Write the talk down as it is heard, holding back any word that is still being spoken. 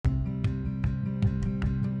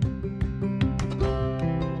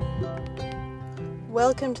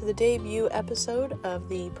Welcome to the debut episode of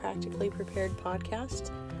the Practically Prepared podcast.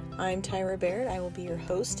 I'm Tyra Baird. I will be your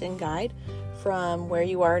host and guide from where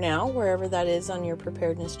you are now, wherever that is on your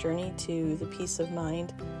preparedness journey, to the peace of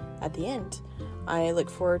mind at the end. I look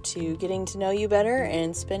forward to getting to know you better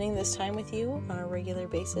and spending this time with you on a regular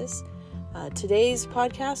basis. Today's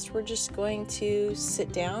podcast, we're just going to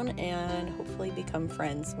sit down and hopefully become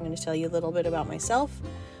friends. I'm going to tell you a little bit about myself,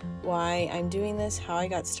 why I'm doing this, how I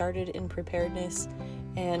got started in preparedness,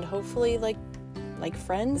 and hopefully, like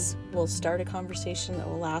friends, we'll start a conversation that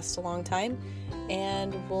will last a long time,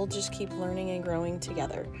 and we'll just keep learning and growing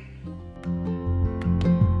together.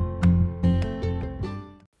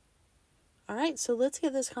 All right, so let's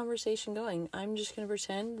get this conversation going. I'm just going to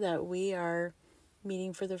pretend that we are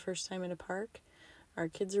meeting for the first time in a park. Our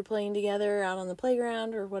kids are playing together out on the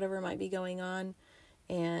playground or whatever might be going on,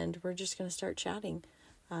 and we're just going to start chatting.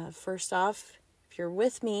 First off, if you're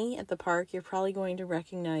with me at the park, you're probably going to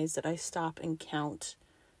recognize that I stop and count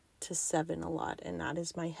to 7 a lot, and that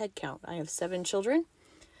is my head count. I have 7 children.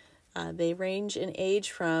 They range in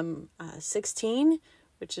age from 16,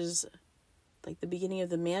 which is like the beginning of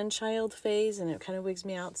the man-child phase, and it kind of wigs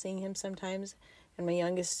me out seeing him sometimes. And my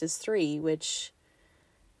youngest is 3, which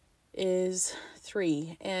is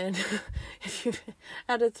 3. And if you've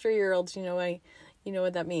had a 3-year-old, you know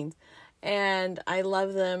what that means. And I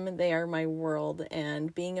love them. They are my world.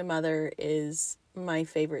 And being a mother is my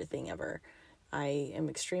favorite thing ever. I am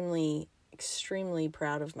extremely, extremely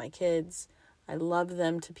proud of my kids. I love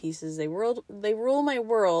them to pieces. They rule my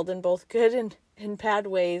world in both good and bad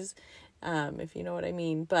ways, if you know what I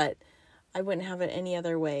mean. But I wouldn't have it any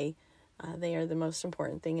other way. They are the most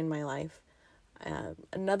important thing in my life.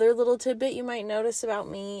 Another little tidbit you might notice about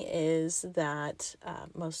me is that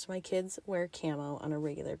most of my kids wear camo on a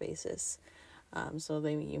regular basis. So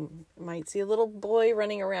you might see a little boy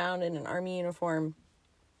running around in an army uniform,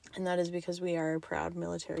 and that is because we are a proud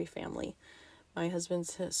military family. My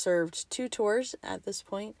husband's served 2 tours at this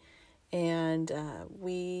point, and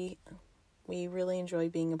we really enjoy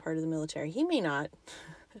being a part of the military. He may not,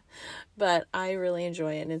 but I really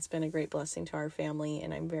enjoy it, and it's been a great blessing to our family,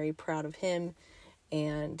 and I'm very proud of him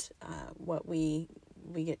and what we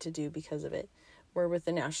get to do because of it. We're with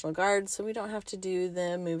the National Guard, so we don't have to do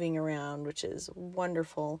the moving around, which is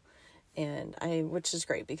wonderful, which is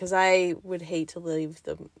great, because I would hate to leave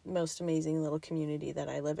the most amazing little community that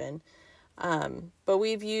I live in. But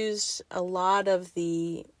we've used a lot of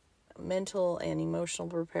the mental and emotional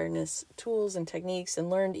preparedness tools and techniques, and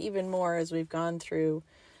learned even more as we've gone through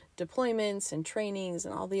deployments and trainings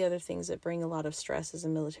and all the other things that bring a lot of stress as a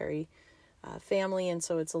military family. And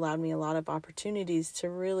so it's allowed me a lot of opportunities to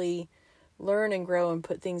really learn and grow and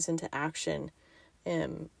put things into action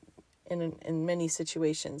in many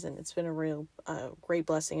situations. And it's been a real great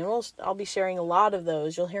blessing. And I'll be sharing a lot of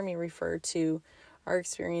those. You'll hear me refer to our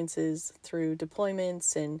experiences through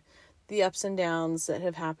deployments and the ups and downs that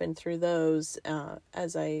have happened through those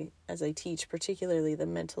as I teach, particularly the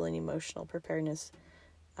mental and emotional preparedness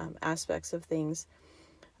aspects of things.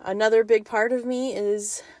 Another big part of me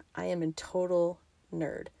is I am a total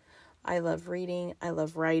nerd. I love reading. I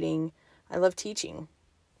love writing. I love teaching.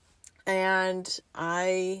 And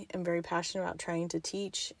I am very passionate about trying to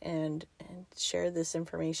teach and share this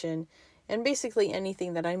information and basically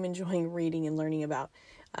anything that I'm enjoying reading and learning about.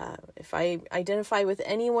 If I identify with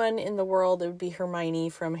anyone in the world, it would be Hermione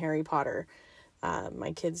from Harry Potter.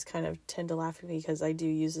 My kids kind of tend to laugh at me because I do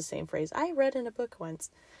use the same phrase. I read in a book once.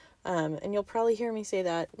 And you'll probably hear me say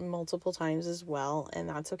that multiple times as well, and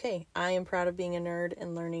that's okay. I am proud of being a nerd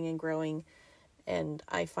and learning and growing, and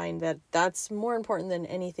I find that that's more important than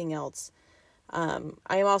anything else. I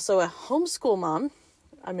am also a homeschool mom.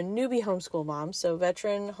 I'm a newbie homeschool mom, so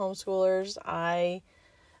veteran homeschoolers,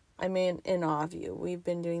 I'm in awe of you. We've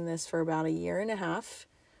been doing this for about 1.5 years,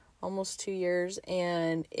 almost 2 years,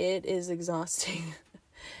 and it is exhausting.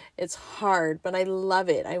 It's hard, but I love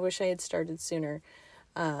it. I wish I had started sooner.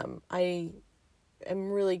 I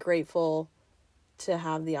am really grateful to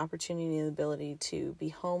have the opportunity and the ability to be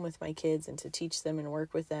home with my kids and to teach them and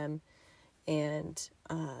work with them. And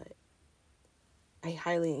I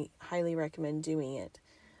highly, highly recommend doing it.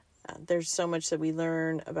 There's so much that we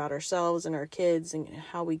learn about ourselves and our kids and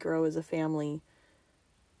how we grow as a family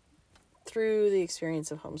through the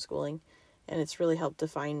experience of homeschooling. And it's really helped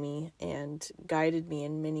define me and guided me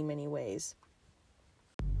in many, many ways.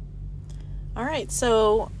 All right,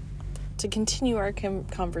 so to continue our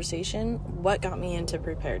conversation, what got me into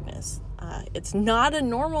preparedness? It's not a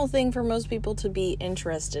normal thing for most people to be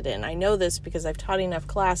interested in. I know this because I've taught enough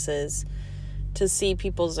classes to see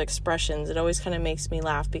people's expressions. It always kind of makes me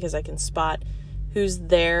laugh because I can spot who's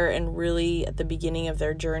there and really at the beginning of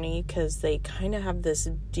their journey, because they kind of have this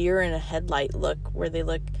deer in a headlight look where they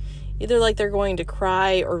look either like they're going to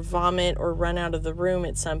cry or vomit or run out of the room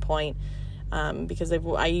at some point. Because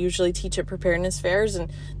I usually teach at preparedness fairs,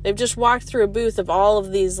 and they've just walked through a booth of all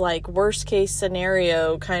of these like worst case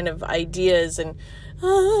scenario kind of ideas, and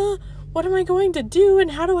what am I going to do,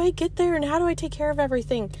 and how do I get there, and how do I take care of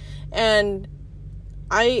everything? And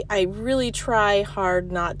I really try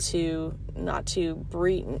hard not to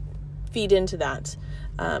feed into that,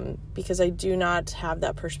 because I do not have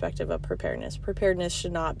that perspective of preparedness. Preparedness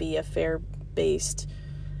should not be a fair-based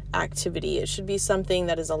activity. It should be something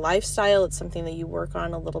that is a lifestyle. It's something that you work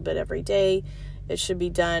on a little bit every day. It should be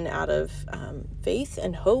done out of faith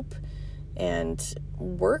and hope and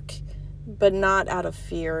work, but not out of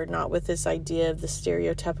fear, not with this idea of the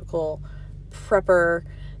stereotypical prepper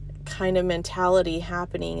kind of mentality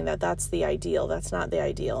happening, that's the ideal. That's not the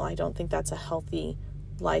ideal. I don't think that's a healthy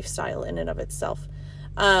lifestyle in and of itself.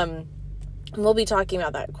 And we'll be talking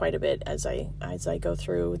about that quite a bit as I go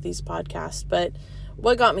through these podcasts. But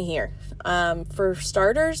what got me here? For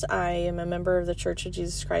starters, I am a member of the Church of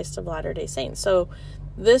Jesus Christ of Latter-day Saints. So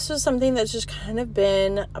this was something that's just kind of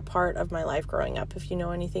been a part of my life growing up. If you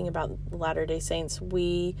know anything about Latter-day Saints,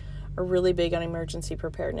 we are really big on emergency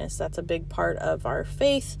preparedness. That's a big part of our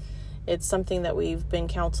faith. It's something that we've been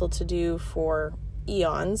counseled to do for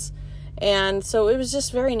eons. And so it was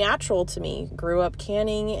just very natural to me. Grew up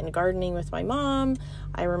canning and gardening with my mom.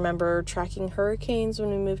 I remember tracking hurricanes when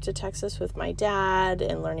we moved to Texas with my dad,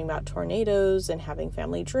 and learning about tornadoes and having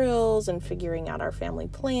family drills and figuring out our family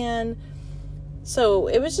plan. So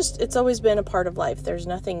it's always been a part of life. There's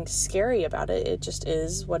nothing scary about it. It just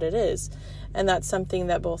is what it is. And that's something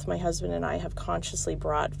that both my husband and I have consciously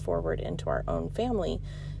brought forward into our own family.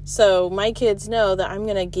 So my kids know that I'm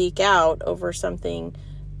going to geek out over something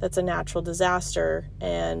that's a natural disaster,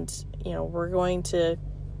 and we're going to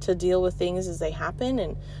deal with things as they happen.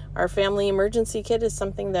 And our family emergency kit is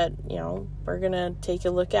something that we're going to take a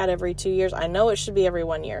look at every 2 years. I know it should be every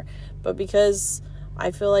 1 year, but because I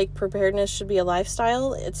feel like preparedness should be a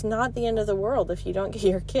lifestyle, it's not the end of the world if you don't get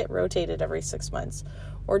your kit rotated every 6 months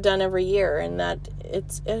or done every year. And that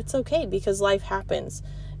it's okay, because life happens.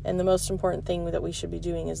 And the most important thing that we should be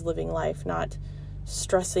doing is living life, not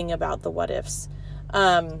stressing about the what ifs.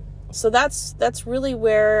 So that's really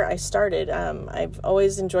where I started. I've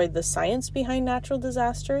always enjoyed the science behind natural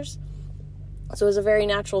disasters. So it was a very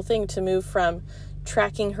natural thing to move from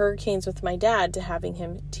tracking hurricanes with my dad to having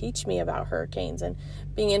him teach me about hurricanes, and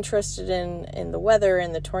being interested in the weather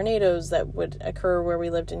and the tornadoes that would occur where we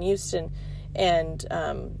lived in Houston. And,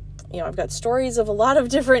 I've got stories of a lot of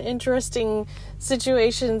different interesting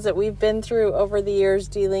situations that we've been through over the years,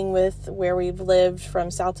 dealing with where we've lived, from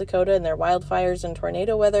South Dakota and their wildfires and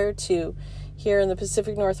tornado weather to here in the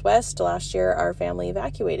Pacific Northwest. Last year, our family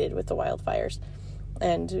evacuated with the wildfires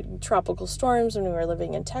and tropical storms when we were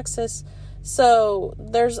living in Texas. So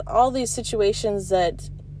there's all these situations that,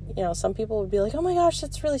 some people would be like, oh my gosh,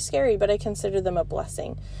 that's really scary, but I consider them a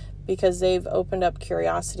blessing, because they've opened up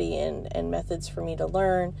curiosity and methods for me to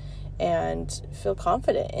learn and feel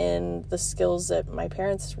confident in the skills that my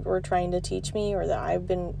parents were trying to teach me, or that I've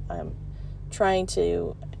been trying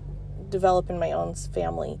to develop in my own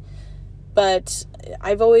family. But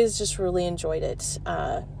I've always just really enjoyed it,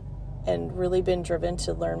 and really been driven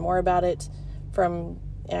to learn more about it.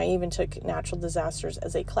 I even took natural disasters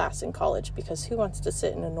as a class in college, because who wants to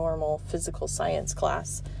sit in a normal physical science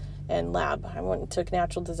class and lab? I went and took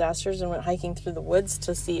natural disasters and went hiking through the woods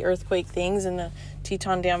to see earthquake things in the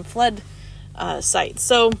Teton Dam flood site.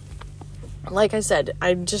 So, like I said,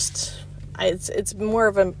 it's more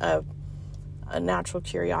of a natural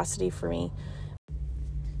curiosity for me.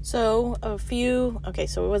 So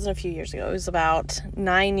it wasn't a few years ago. It was about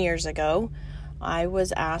 9 years ago. I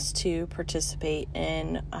was asked to participate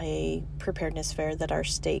in a preparedness fair that our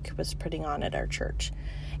stake was putting on at our church.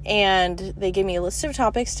 And they gave me a list of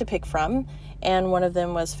topics to pick from, and one of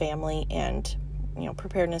them was family and,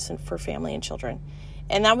 preparedness for family and children.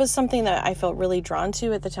 And that was something that I felt really drawn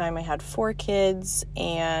to. At the time, I had 4 kids,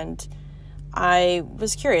 and I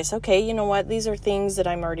was curious. Okay, you know what? These are things that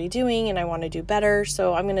I'm already doing, and I want to do better,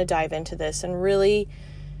 so I'm going to dive into this, and really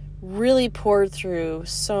poured through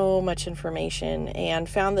so much information, and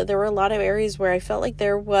found that there were a lot of areas where I felt like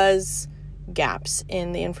there was gaps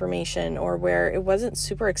in the information, or where it wasn't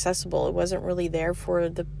super accessible. It wasn't really there for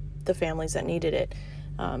the families that needed it.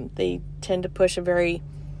 They tend to push a very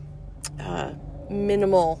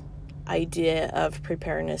minimal idea of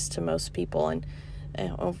preparedness to most people, and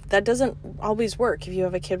that doesn't always work. If you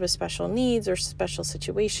have a kid with special needs or special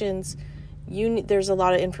situations, there's a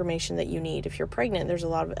lot of information that you need. If you're pregnant, there's a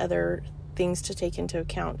lot of other things to take into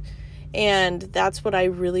account. And that's what I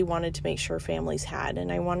really wanted to make sure families had.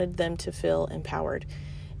 And I wanted them to feel empowered.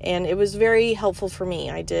 And it was very helpful for me.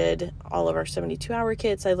 I did all of our 72-hour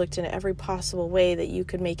kits. I looked into every possible way that you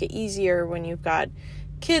could make it easier when you've got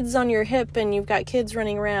kids on your hip and you've got kids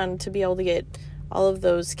running around, to be able to get all of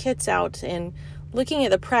those kits out, and looking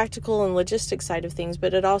at the practical and logistic side of things.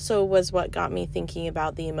 But it also was what got me thinking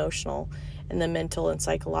about the emotional and the mental and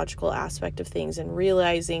psychological aspect of things, and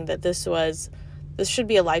realizing that this should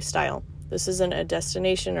be a lifestyle. This isn't a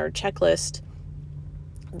destination or a checklist,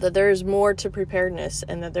 that there's more to preparedness,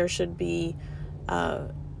 and that there should be,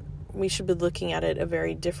 we should be looking at it a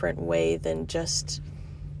very different way than just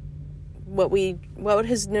what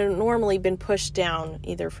has normally been pushed down,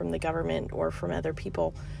 either from the government or from other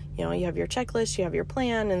people. You know, you have your checklist, you have your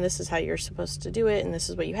plan, and this is how you're supposed to do it, and this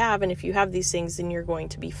is what you have, and if you have these things, then you're going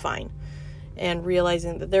to be fine. And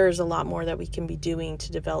realizing that there is a lot more that we can be doing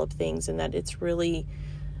to develop things, and that it's really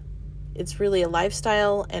a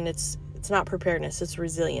lifestyle, and it's not preparedness, it's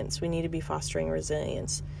resilience. We need to be fostering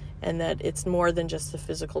resilience, and that it's more than just the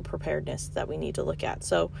physical preparedness that we need to look at.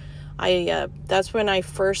 So that's when I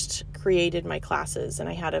first created my classes, and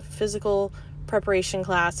I had a physical preparation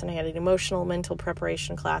class, and I had an emotional, mental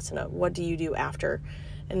preparation class, and a what do you do after.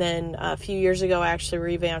 And then a few years ago, I actually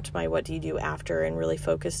revamped my what do you do after, and really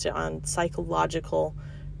focused it on psychological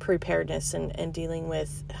preparedness, and dealing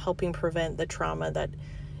with helping prevent the trauma that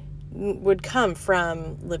would come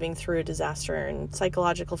from living through a disaster, and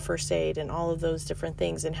psychological first aid, and all of those different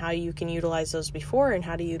things, and how you can utilize those before and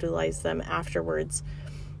how to utilize them afterwards.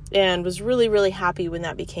 And was really, really happy when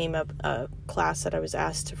that became a class that I was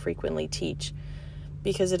asked to frequently teach,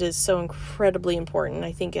 because it is so incredibly important.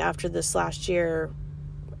 I think after this last year,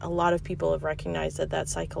 a lot of people have recognized that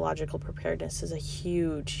psychological preparedness is a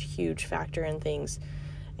huge, huge factor in things.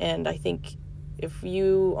 And I think if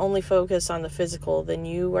you only focus on the physical, then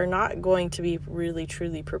you are not going to be really,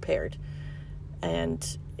 truly prepared.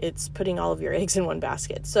 And it's putting all of your eggs in one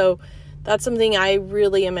basket. So that's something I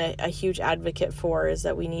really am a huge advocate for, is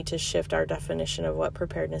that we need to shift our definition of what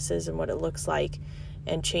preparedness is and what it looks like,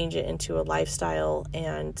 and change it into a lifestyle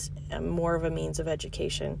and more of a means of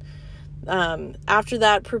education. After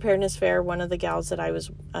that preparedness fair, one of the gals that I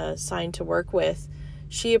was assigned to work with,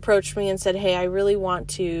 she approached me and said, hey, I really want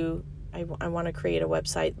to create a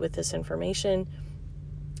website with this information.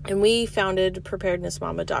 And we founded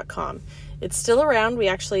preparednessmama.com. It's still around. We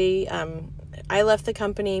actually, I left the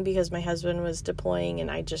company because my husband was deploying,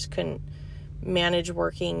 and I just couldn't manage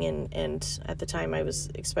working. And at the time I was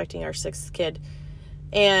expecting our 6th kid,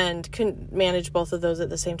 and couldn't manage both of those at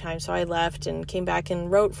the same time. So I left and came back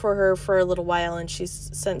and wrote for her for a little while, and she's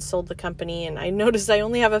since sold the company. And I noticed I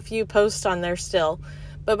only have a few posts on there still.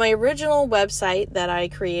 But my original website that I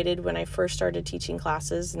created when I first started teaching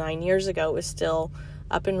classes 9 years ago is still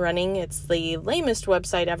up and running. It's the lamest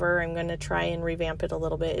website ever. I'm going to try and revamp it a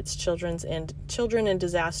little bit. It's Children and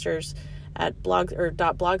Disasters at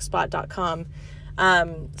blogspot.com.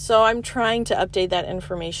 So I'm trying to update that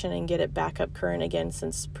information and get it back up current again,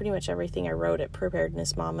 since pretty much everything I wrote at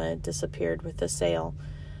Preparedness Mama disappeared with the sale.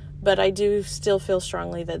 But I do still feel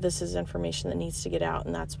strongly that this is information that needs to get out,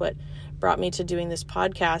 and that's what brought me to doing this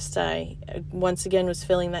podcast. I once again was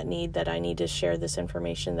feeling that need, that I need to share this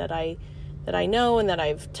information that I know and that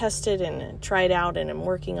I've tested and tried out and am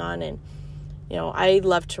working on. And you know, I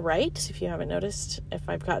love to write. If you haven't noticed, if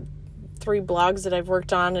I've got 3 blogs that I've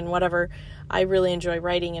worked on and whatever, I really enjoy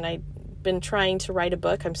writing, and I've been trying to write a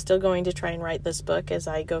book. I'm still going to try and write this book as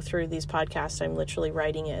I go through these podcasts. I'm literally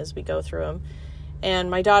writing it as we go through them.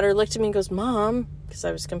 And my daughter looked at me and goes, Mom, because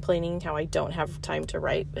I was complaining how I don't have time to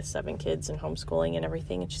write with 7 kids and homeschooling and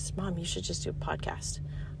everything. And she said, Mom, you should just do a podcast.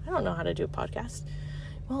 I don't know how to do a podcast.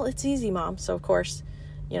 Well, it's easy, Mom. So of course,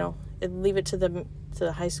 you know, leave it to the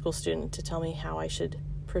high school student to tell me how I should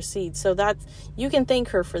proceed. So that you can thank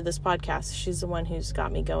her for this podcast. She's the one who's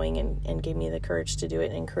got me going and gave me the courage to do it,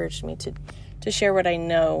 and encouraged me to share what I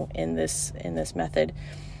know in this method.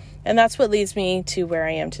 And that's what leads me to where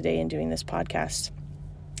I am today in doing this podcast,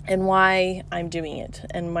 and why I'm doing it.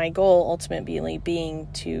 And my goal ultimately being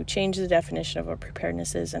to change the definition of what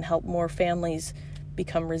preparedness is, and help more families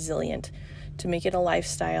become resilient, to make it a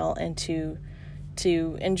lifestyle, and to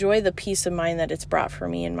enjoy the peace of mind that it's brought for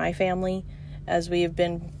me and my family as we have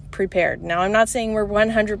been prepared. Now, I'm not saying we're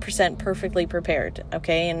 100% perfectly prepared,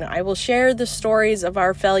 okay? And I will share the stories of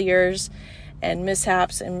our failures and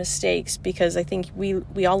mishaps and mistakes, because I think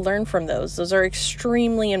we all learn from those. Those are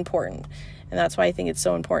extremely important. And that's why I think it's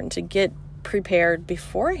so important to get prepared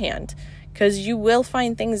beforehand, because you will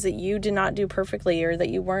find things that you did not do perfectly or that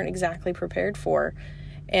you weren't exactly prepared for.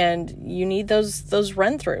 And you need those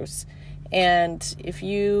run-throughs. And if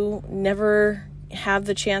you never have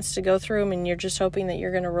the chance to go through them and you're just hoping that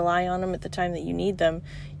you're going to rely on them at the time that you need them,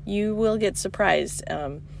 you will get surprised.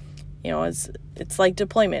 It's like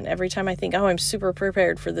deployment. Every time I think, I'm super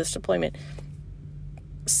prepared for this deployment,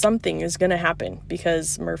 something is going to happen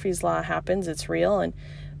because Murphy's Law happens. It's real.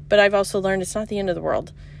 But I've also learned it's not the end of the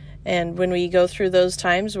world. And when we go through those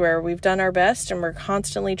times where we've done our best and we're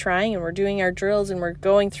constantly trying and we're doing our drills and we're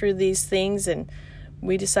going through these things and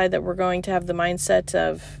we decide that we're going to have the mindset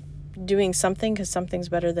of doing something because something's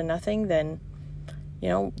better than nothing, then,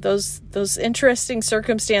 those interesting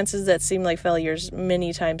circumstances that seem like failures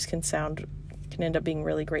many times can end up being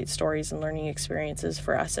really great stories and learning experiences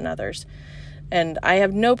for us and others. And I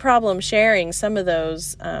have no problem sharing some of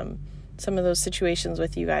those situations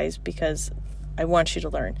with you guys because I want you to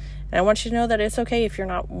learn. And I want you to know that it's okay if you're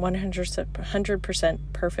not 100%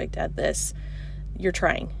 perfect at this. You're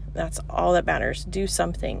trying. That's all that matters. Do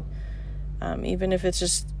something. Even if it's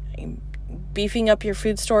just beefing up your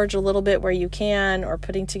food storage a little bit where you can, or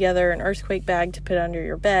putting together an earthquake bag to put under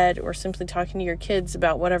your bed, or simply talking to your kids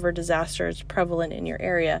about whatever disaster is prevalent in your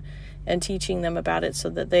area and teaching them about it so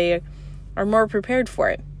that they are more prepared for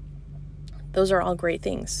it. Those are all great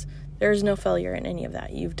things. There is no failure in any of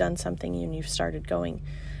that. You've done something and you've started going.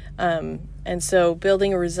 And so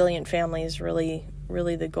building a resilient family is really,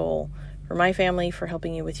 really the goal for my family, for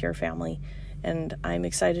helping you with your family. And I'm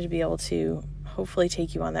excited to be able to hopefully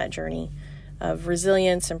take you on that journey of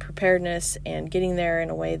resilience and preparedness and getting there in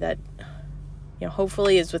a way that,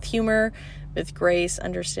 hopefully is with humor, with grace,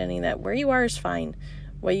 understanding that where you are is fine.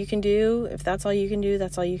 What you can do, if that's all you can do,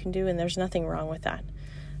 that's all you can do. And there's nothing wrong with that.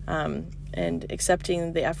 And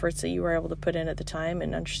accepting the efforts that you were able to put in at the time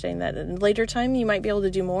and understanding that in later time you might be able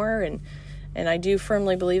to do more. And I do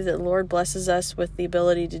firmly believe that the Lord blesses us with the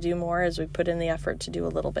ability to do more as we put in the effort to do a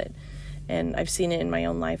little bit. And I've seen it in my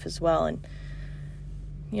own life as well. And,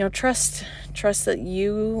 trust that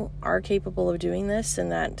you are capable of doing this and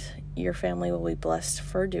that your family will be blessed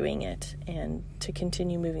for doing it and to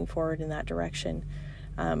continue moving forward in that direction.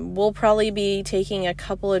 We'll probably be taking a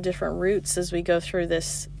couple of different routes as we go through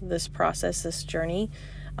this process, this journey.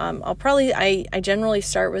 I generally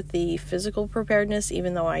start with the physical preparedness,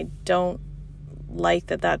 even though I don't like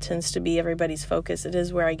that tends to be everybody's focus. It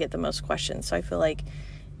is where I get the most questions. So I feel like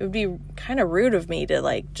it would be kind of rude of me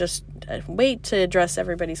to just wait to address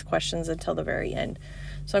everybody's questions until the very end.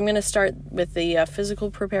 So I'm going to start with the physical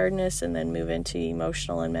preparedness and then move into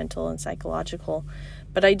emotional and mental and psychological.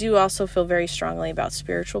 But I do also feel very strongly about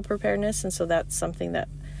spiritual preparedness, and so that's something that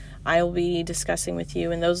I will be discussing with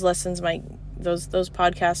you. And those lessons those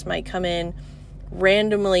podcasts might come in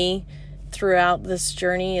randomly throughout this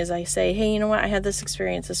journey as I say, hey, you know what, I had this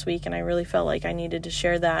experience this week and I really felt like I needed to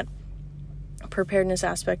share that preparedness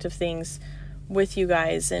aspect of things with you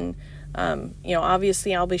guys. And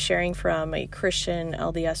obviously I'll be sharing from a Christian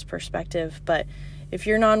LDS perspective, but if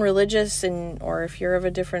you're non-religious or if you're of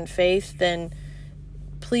a different faith, then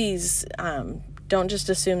please don't just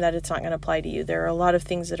assume that it's not going to apply to you. There are a lot of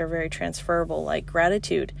things that are very transferable, like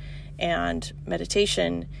gratitude and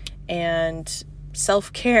meditation and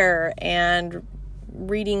self-care and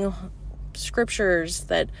reading scriptures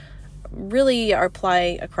that really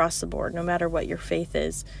apply across the board, no matter what your faith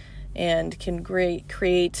is, and can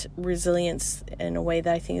create resilience in a way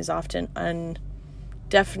that I think is often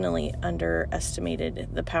definitely underestimated,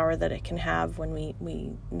 the power that it can have when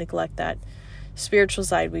we neglect that spiritual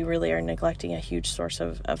side. We really are neglecting a huge source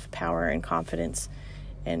of power and confidence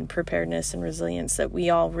and preparedness and resilience that we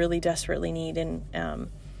all really desperately need. And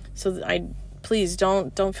please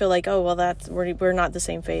don't feel like, oh, well, we're not the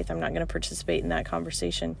same faith, I'm not going to participate in that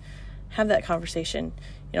conversation. Have that conversation,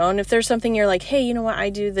 and if there's something you're like, hey, you know what, I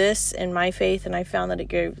do this in my faith and I found that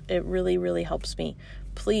it really, really helps me,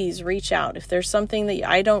 please reach out. If there's something that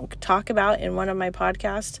I don't talk about in one of my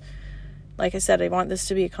podcasts, like I said, I want this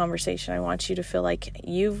to be a conversation. I want you to feel like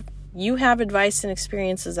you have advice and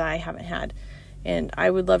experiences I haven't had, and I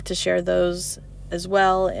would love to share those as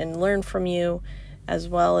well and learn from you, as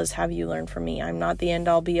well as have you learn from me. I'm not the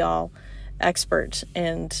end-all be-all expert,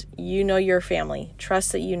 and you know your family.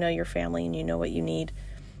 Trust that you know your family and you know what you need,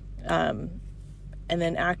 and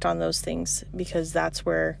then act on those things, because that's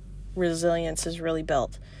where resilience is really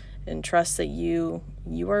built. And trust that you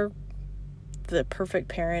are the perfect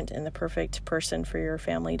parent and the perfect person for your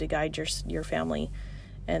family to guide your family,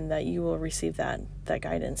 and that you will receive that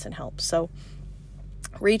guidance and help. So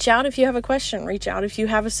reach out if you have a question, reach out if you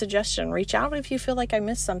have a suggestion, reach out if you feel like I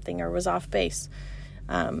missed something or was off base.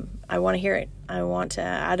 I want to hear it. I want to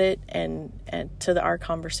add it and to our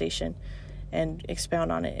conversation and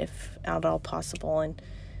expound on it if at all possible. And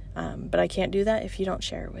but I can't do that if you don't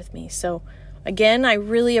share it with me. So again, I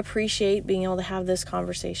really appreciate being able to have this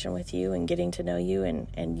conversation with you and getting to know you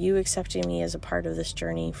and you accepting me as a part of this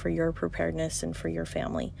journey for your preparedness and for your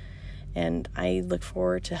family. And I look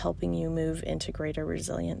forward to helping you move into greater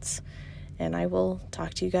resilience. And I will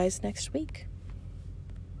talk to you guys next week.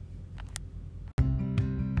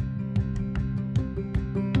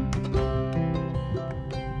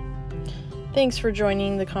 Thanks for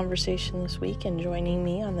joining the conversation this week and joining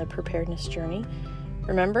me on the preparedness journey.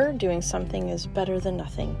 Remember, doing something is better than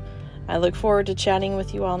nothing. I look forward to chatting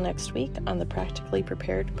with you all next week on the Practically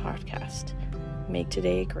Prepared podcast. Make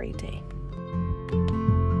today a great day.